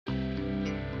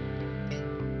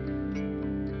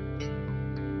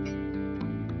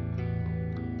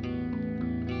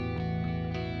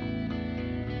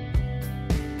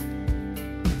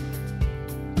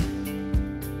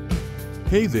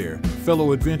Hey there,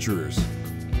 fellow adventurers.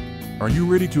 Are you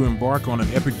ready to embark on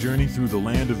an epic journey through the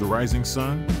land of the rising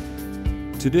sun?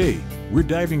 Today, we're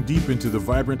diving deep into the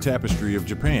vibrant tapestry of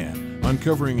Japan,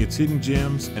 uncovering its hidden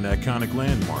gems and iconic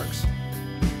landmarks.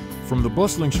 From the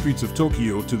bustling streets of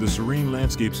Tokyo to the serene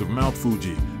landscapes of Mount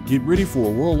Fuji, get ready for a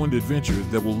whirlwind adventure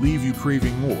that will leave you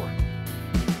craving more.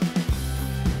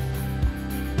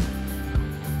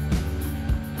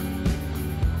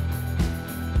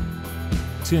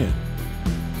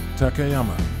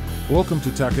 Takayama. Welcome to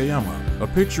Takayama, a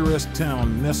picturesque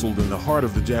town nestled in the heart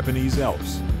of the Japanese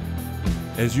Alps.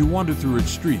 As you wander through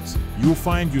its streets, you'll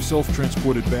find yourself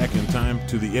transported back in time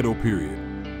to the Edo period.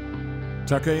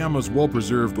 Takayama's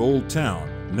well-preserved old town,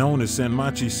 known as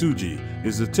Sanmachi Suji,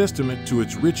 is a testament to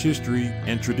its rich history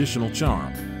and traditional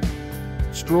charm.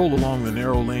 Stroll along the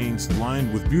narrow lanes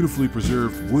lined with beautifully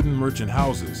preserved wooden merchant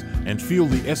houses and feel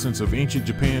the essence of ancient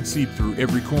Japan seep through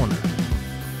every corner.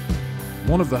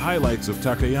 One of the highlights of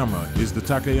Takayama is the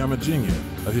Takayama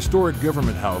Jinya, a historic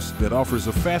government house that offers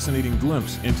a fascinating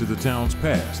glimpse into the town's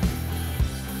past.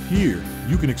 Here,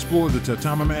 you can explore the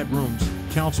tatami mat rooms,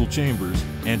 council chambers,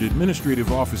 and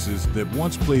administrative offices that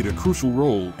once played a crucial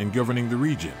role in governing the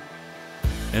region.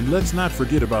 And let's not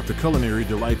forget about the culinary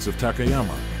delights of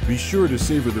Takayama. Be sure to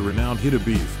savor the renowned Hita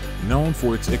beef, known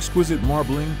for its exquisite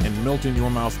marbling and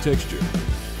melt-in-your-mouth texture.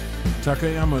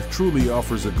 Takayama truly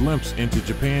offers a glimpse into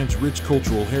Japan's rich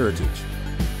cultural heritage.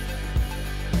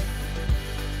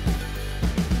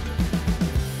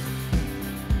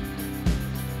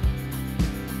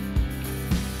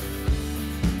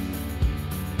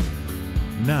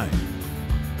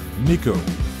 Nikko.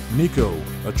 Nikko,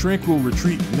 a tranquil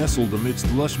retreat nestled amidst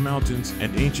lush mountains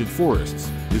and ancient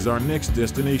forests, is our next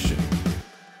destination.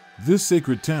 This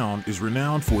sacred town is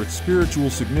renowned for its spiritual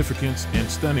significance and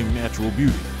stunning natural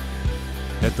beauty.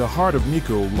 At the heart of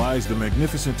Nikko lies the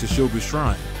magnificent Toshogu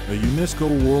Shrine, a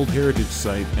UNESCO World Heritage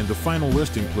Site and the final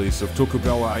resting place of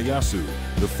Tokugawa Ieyasu,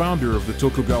 the founder of the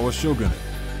Tokugawa shogunate.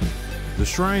 The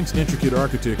shrine's intricate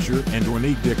architecture and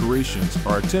ornate decorations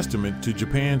are a testament to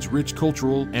Japan's rich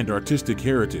cultural and artistic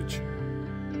heritage.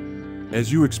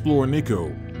 As you explore Nikko,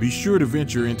 be sure to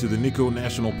venture into the Nikko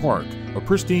National Park, a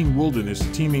pristine wilderness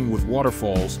teeming with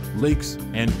waterfalls, lakes,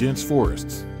 and dense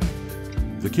forests.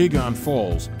 The Keigan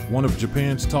Falls, one of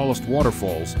Japan's tallest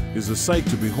waterfalls, is a sight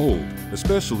to behold,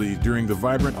 especially during the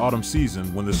vibrant autumn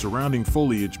season when the surrounding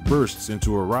foliage bursts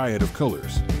into a riot of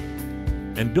colors.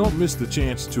 And don't miss the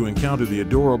chance to encounter the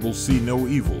adorable See No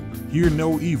Evil, Hear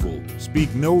No Evil,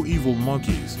 Speak No Evil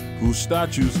monkeys, whose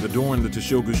statues adorn the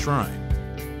Toshogu Shrine.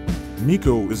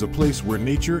 Nikko is a place where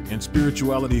nature and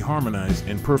spirituality harmonize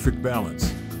in perfect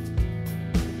balance.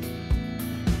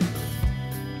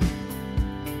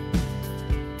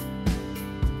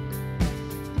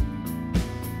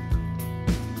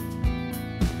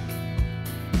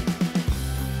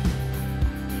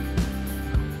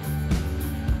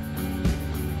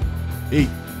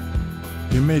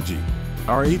 Himeji.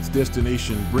 Our eighth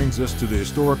destination brings us to the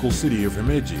historical city of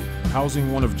Himeji,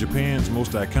 housing one of Japan's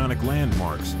most iconic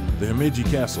landmarks, the Himeji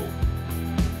Castle.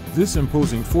 This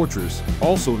imposing fortress,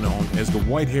 also known as the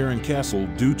White Heron Castle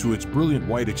due to its brilliant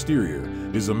white exterior,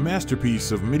 is a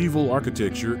masterpiece of medieval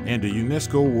architecture and a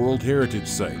UNESCO World Heritage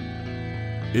Site.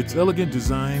 Its elegant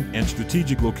design and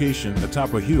strategic location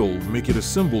atop a hill make it a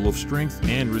symbol of strength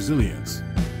and resilience.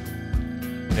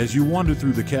 As you wander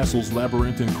through the castle's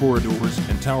labyrinthine corridors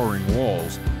and towering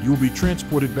walls, you'll be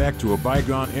transported back to a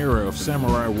bygone era of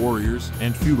samurai warriors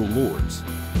and feudal lords.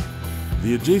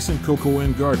 The adjacent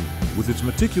Kokoen Garden, with its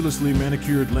meticulously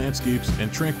manicured landscapes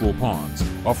and tranquil ponds,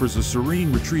 offers a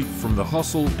serene retreat from the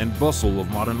hustle and bustle of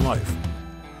modern life.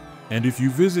 And if you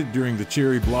visit during the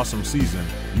cherry blossom season,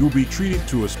 you'll be treated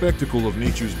to a spectacle of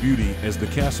nature's beauty as the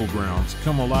castle grounds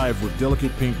come alive with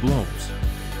delicate pink blooms.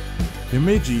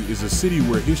 Himeji is a city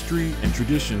where history and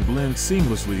tradition blend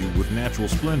seamlessly with natural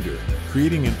splendor,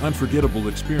 creating an unforgettable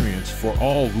experience for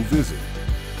all who visit.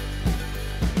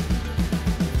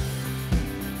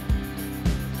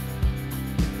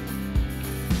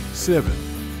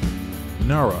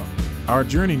 Nara. Our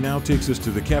journey now takes us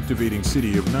to the captivating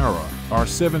city of Nara, our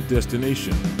seventh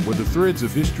destination, where the threads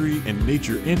of history and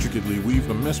nature intricately weave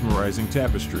a mesmerizing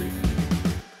tapestry.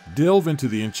 Delve into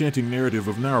the enchanting narrative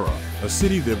of Nara, a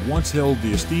city that once held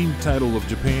the esteemed title of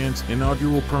Japan's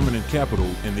inaugural permanent capital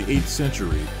in the 8th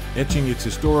century, etching its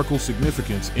historical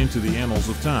significance into the annals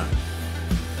of time.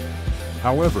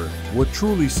 However, what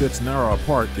truly sets Nara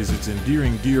apart is its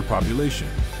endearing deer population.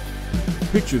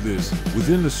 Picture this: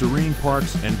 within the serene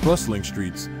parks and bustling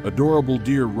streets, adorable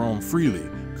deer roam freely,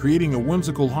 creating a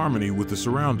whimsical harmony with the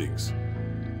surroundings.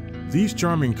 These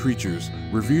charming creatures,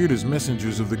 revered as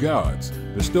messengers of the gods,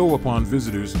 bestow upon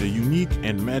visitors a unique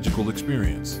and magical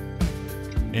experience.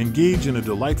 Engage in a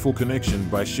delightful connection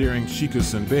by sharing shika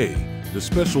senbei, the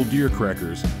special deer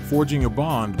crackers, forging a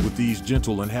bond with these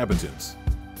gentle inhabitants.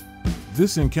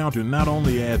 This encounter not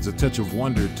only adds a touch of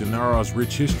wonder to Nara's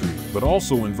rich history, but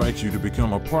also invites you to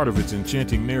become a part of its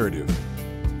enchanting narrative.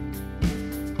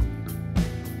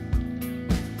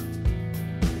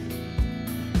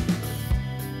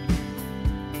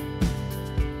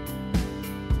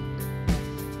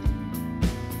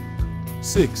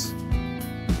 Six,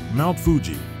 Mount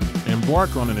Fuji.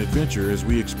 Embark on an adventure as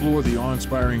we explore the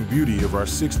awe-inspiring beauty of our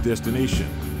sixth destination,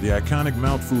 the iconic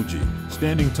Mount Fuji,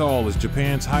 standing tall as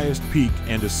Japan's highest peak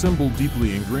and a symbol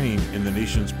deeply ingrained in the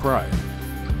nation's pride.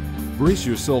 Brace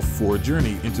yourself for a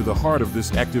journey into the heart of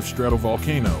this active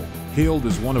stratovolcano, hailed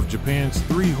as one of Japan's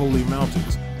three holy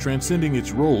mountains, transcending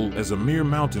its role as a mere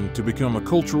mountain to become a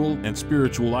cultural and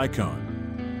spiritual icon.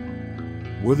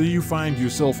 Whether you find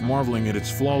yourself marveling at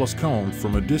its flawless cone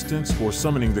from a distance or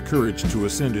summoning the courage to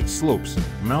ascend its slopes,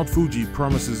 Mount Fuji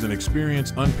promises an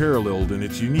experience unparalleled in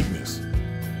its uniqueness.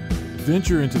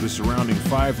 Venture into the surrounding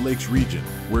Five Lakes region,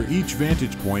 where each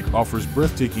vantage point offers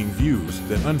breathtaking views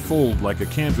that unfold like a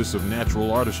canvas of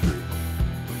natural artistry.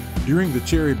 During the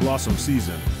cherry blossom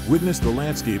season, witness the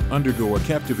landscape undergo a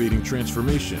captivating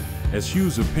transformation as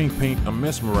hues of pink paint a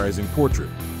mesmerizing portrait.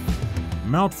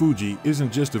 Mount Fuji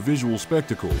isn't just a visual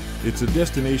spectacle, it's a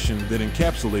destination that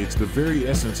encapsulates the very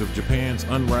essence of Japan's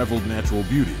unrivaled natural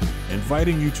beauty,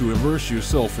 inviting you to immerse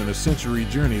yourself in a sensory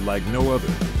journey like no other.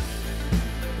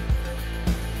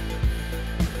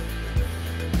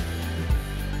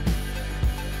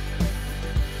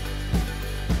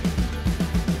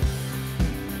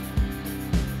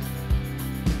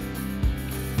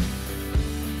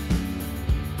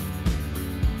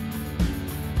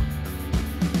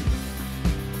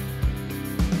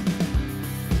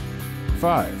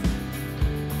 Five,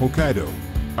 Hokkaido.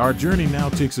 Our journey now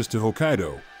takes us to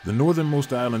Hokkaido, the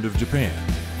northernmost island of Japan.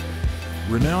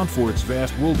 Renowned for its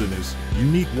vast wilderness,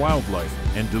 unique wildlife,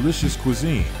 and delicious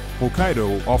cuisine,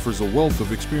 Hokkaido offers a wealth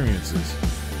of experiences.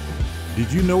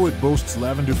 Did you know it boasts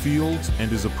lavender fields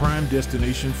and is a prime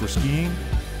destination for skiing?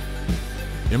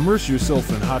 Immerse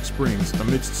yourself in hot springs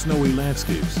amidst snowy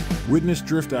landscapes, witness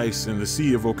drift ice in the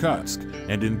Sea of Okhotsk,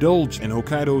 and indulge in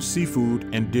Hokkaido's seafood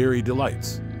and dairy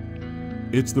delights.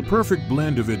 It's the perfect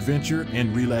blend of adventure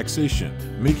and relaxation,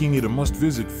 making it a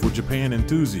must-visit for Japan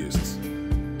enthusiasts.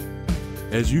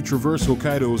 As you traverse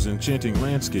Hokkaido's enchanting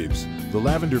landscapes, the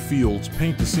lavender fields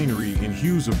paint the scenery in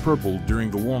hues of purple during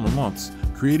the warmer months,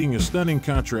 creating a stunning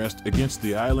contrast against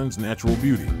the island's natural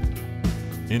beauty.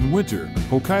 In winter,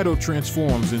 Hokkaido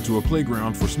transforms into a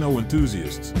playground for snow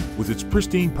enthusiasts, with its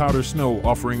pristine powder snow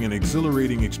offering an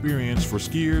exhilarating experience for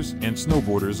skiers and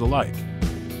snowboarders alike.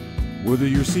 Whether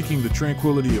you're seeking the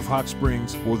tranquility of hot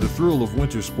springs or the thrill of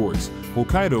winter sports,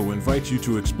 Hokkaido invites you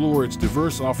to explore its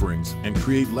diverse offerings and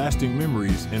create lasting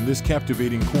memories in this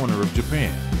captivating corner of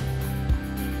Japan.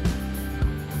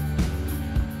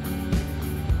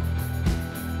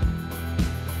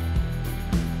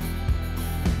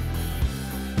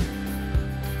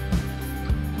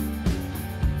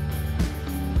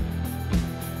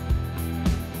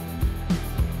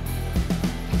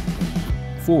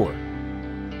 Four,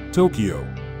 Tokyo.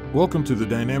 Welcome to the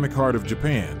dynamic heart of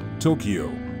Japan,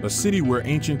 Tokyo, a city where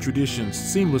ancient traditions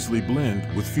seamlessly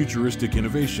blend with futuristic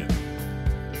innovation.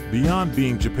 Beyond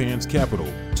being Japan's capital,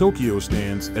 Tokyo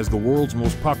stands as the world's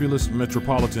most populous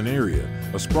metropolitan area,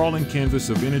 a sprawling canvas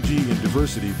of energy and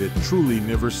diversity that truly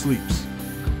never sleeps.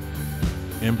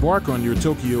 Embark on your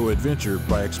Tokyo adventure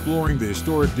by exploring the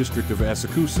historic district of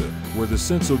Asakusa, where the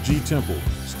Sensoji Temple,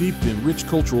 steeped in rich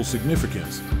cultural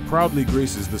significance, proudly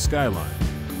graces the skyline.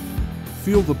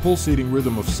 Feel the pulsating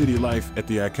rhythm of city life at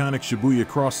the iconic Shibuya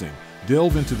crossing,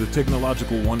 delve into the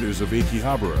technological wonders of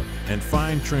Akihabara, and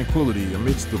find tranquility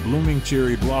amidst the blooming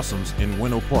cherry blossoms in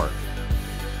Ueno Park.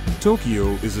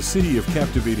 Tokyo is a city of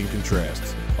captivating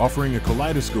contrasts, offering a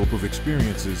kaleidoscope of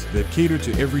experiences that cater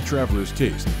to every traveler's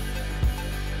taste.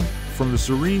 From the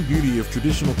serene beauty of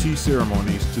traditional tea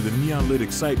ceremonies to the neon-lit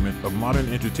excitement of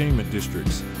modern entertainment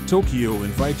districts, Tokyo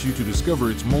invites you to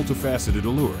discover its multifaceted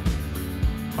allure.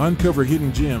 Uncover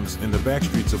hidden gems in the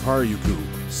backstreets of Harajuku,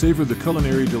 savor the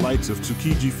culinary delights of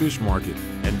Tsukiji Fish Market,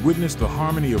 and witness the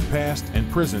harmony of past and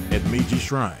present at Meiji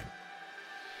Shrine.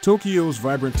 Tokyo's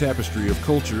vibrant tapestry of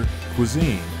culture,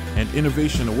 cuisine, and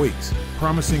innovation awaits,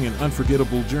 promising an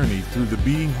unforgettable journey through the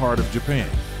beating heart of Japan.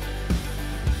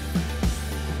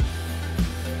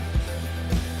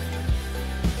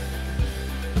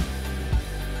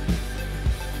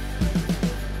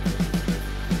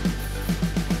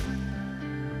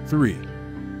 3.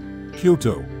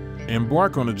 Kyoto.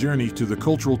 Embark on a journey to the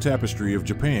cultural tapestry of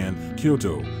Japan,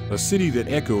 Kyoto, a city that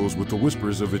echoes with the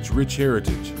whispers of its rich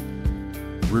heritage.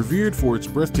 Revered for its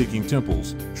breathtaking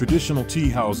temples, traditional tea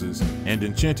houses, and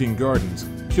enchanting gardens,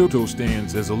 Kyoto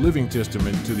stands as a living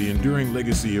testament to the enduring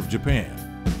legacy of Japan.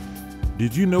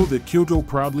 Did you know that Kyoto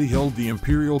proudly held the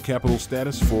imperial capital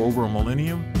status for over a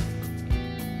millennium?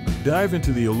 Dive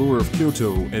into the allure of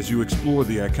Kyoto as you explore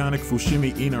the iconic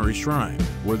Fushimi Inari Shrine,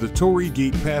 where the Torii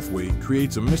Gate pathway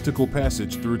creates a mystical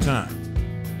passage through time.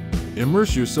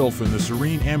 Immerse yourself in the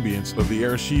serene ambience of the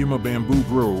Hiroshima Bamboo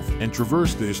Grove and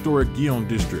traverse the historic Gion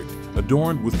district,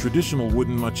 adorned with traditional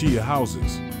wooden machiya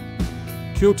houses.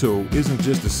 Kyoto isn't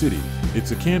just a city, it's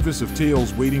a canvas of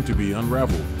tales waiting to be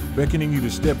unraveled, beckoning you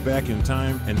to step back in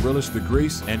time and relish the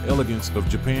grace and elegance of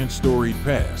Japan's storied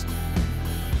past.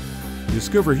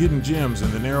 Discover hidden gems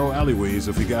in the narrow alleyways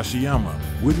of Higashiyama,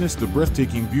 witness the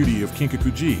breathtaking beauty of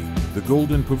Kinkakuji, the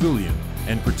Golden Pavilion,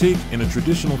 and partake in a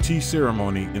traditional tea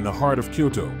ceremony in the heart of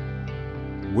Kyoto.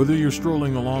 Whether you're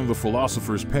strolling along the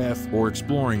philosopher's path or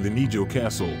exploring the Nijo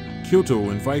Castle, Kyoto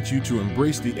invites you to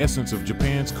embrace the essence of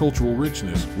Japan's cultural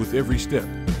richness with every step.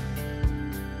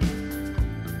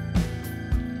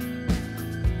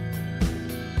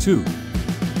 2.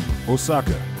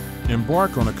 Osaka.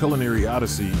 Embark on a culinary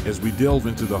odyssey as we delve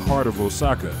into the heart of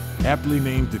Osaka, aptly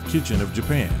named the Kitchen of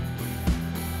Japan.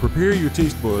 Prepare your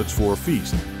taste buds for a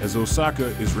feast, as Osaka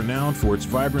is renowned for its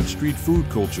vibrant street food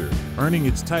culture, earning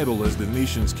its title as the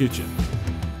nation's kitchen.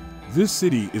 This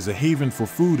city is a haven for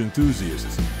food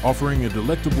enthusiasts, offering a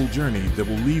delectable journey that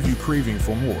will leave you craving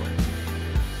for more.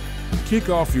 Kick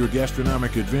off your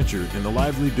gastronomic adventure in the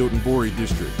lively Dotonbori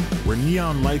district, where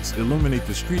neon lights illuminate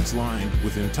the streets lined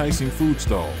with enticing food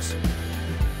stalls.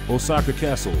 Osaka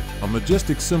Castle, a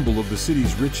majestic symbol of the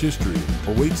city's rich history,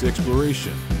 awaits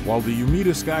exploration, while the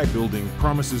Umeda Sky Building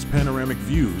promises panoramic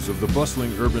views of the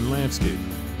bustling urban landscape.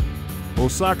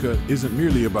 Osaka isn't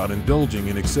merely about indulging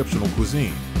in exceptional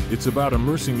cuisine, it's about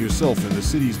immersing yourself in the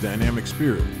city's dynamic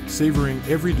spirit, savoring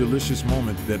every delicious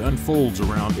moment that unfolds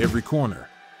around every corner.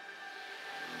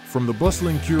 From the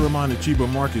bustling Kuraman Ichiba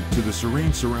Market to the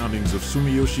serene surroundings of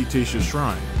Sumiyoshi Taisha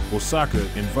Shrine, Osaka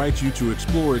invites you to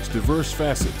explore its diverse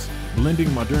facets, blending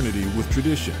modernity with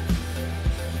tradition.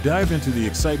 Dive into the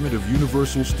excitement of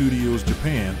Universal Studios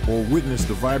Japan or witness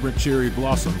the vibrant cherry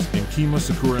blossoms in Kima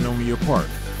Sakuranomiya Park.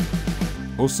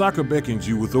 Osaka beckons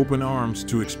you with open arms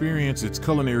to experience its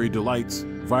culinary delights,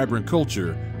 vibrant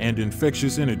culture, and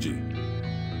infectious energy.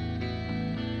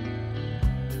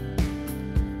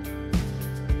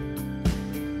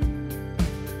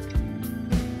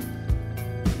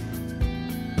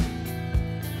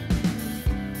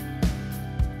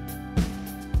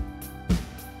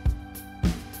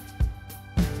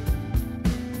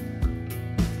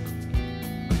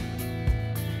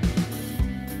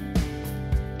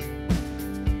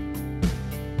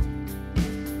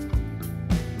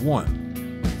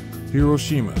 1.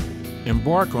 Hiroshima.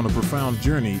 Embark on a profound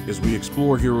journey as we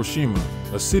explore Hiroshima,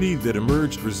 a city that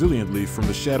emerged resiliently from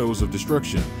the shadows of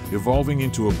destruction, evolving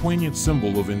into a poignant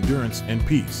symbol of endurance and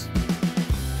peace.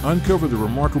 Uncover the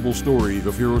remarkable story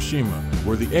of Hiroshima,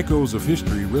 where the echoes of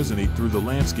history resonate through the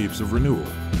landscapes of renewal.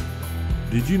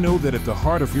 Did you know that at the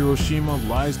heart of Hiroshima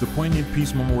lies the poignant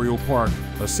Peace Memorial Park,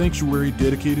 a sanctuary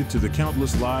dedicated to the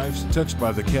countless lives touched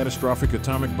by the catastrophic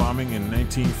atomic bombing in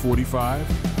 1945?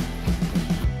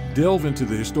 Delve into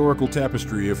the historical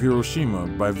tapestry of Hiroshima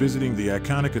by visiting the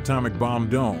iconic atomic bomb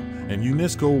dome, an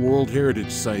UNESCO World Heritage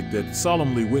Site that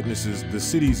solemnly witnesses the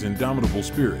city's indomitable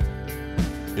spirit.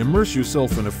 Immerse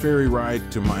yourself in a ferry ride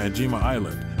to Miyajima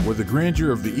Island, where the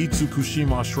grandeur of the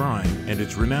Itsukushima Shrine and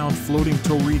its renowned floating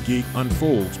Torii Gate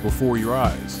unfolds before your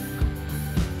eyes.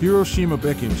 Hiroshima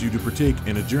beckons you to partake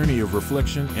in a journey of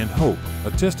reflection and hope,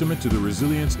 a testament to the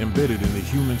resilience embedded in the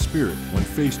human spirit when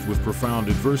faced with profound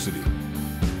adversity.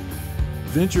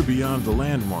 Venture beyond the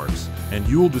landmarks, and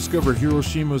you'll discover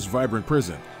Hiroshima's vibrant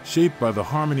present, shaped by the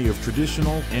harmony of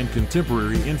traditional and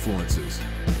contemporary influences.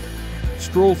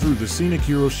 Stroll through the scenic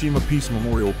Hiroshima Peace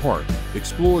Memorial Park,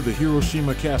 explore the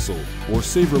Hiroshima Castle, or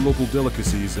savor local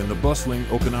delicacies in the bustling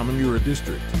Okinamamura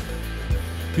district.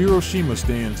 Hiroshima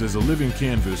stands as a living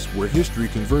canvas where history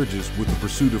converges with the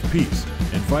pursuit of peace,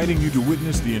 inviting you to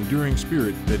witness the enduring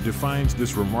spirit that defines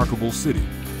this remarkable city.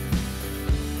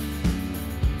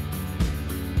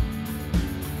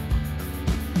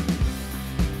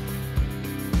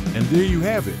 And there you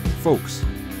have it, folks.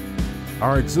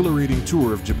 Our exhilarating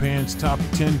tour of Japan's top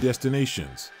 10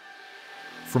 destinations.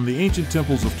 From the ancient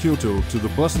temples of Kyoto to the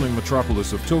bustling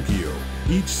metropolis of Tokyo,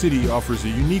 each city offers a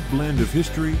unique blend of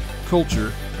history,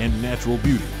 culture, and natural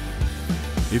beauty.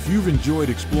 If you've enjoyed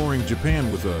exploring Japan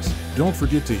with us, don't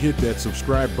forget to hit that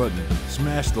subscribe button,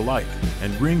 smash the like,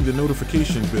 and ring the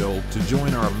notification bell to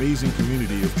join our amazing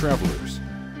community of travelers.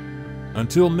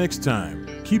 Until next time,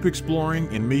 keep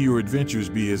exploring and may your adventures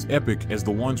be as epic as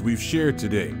the ones we've shared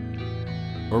today.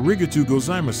 Arigatou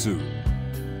gozaimasu.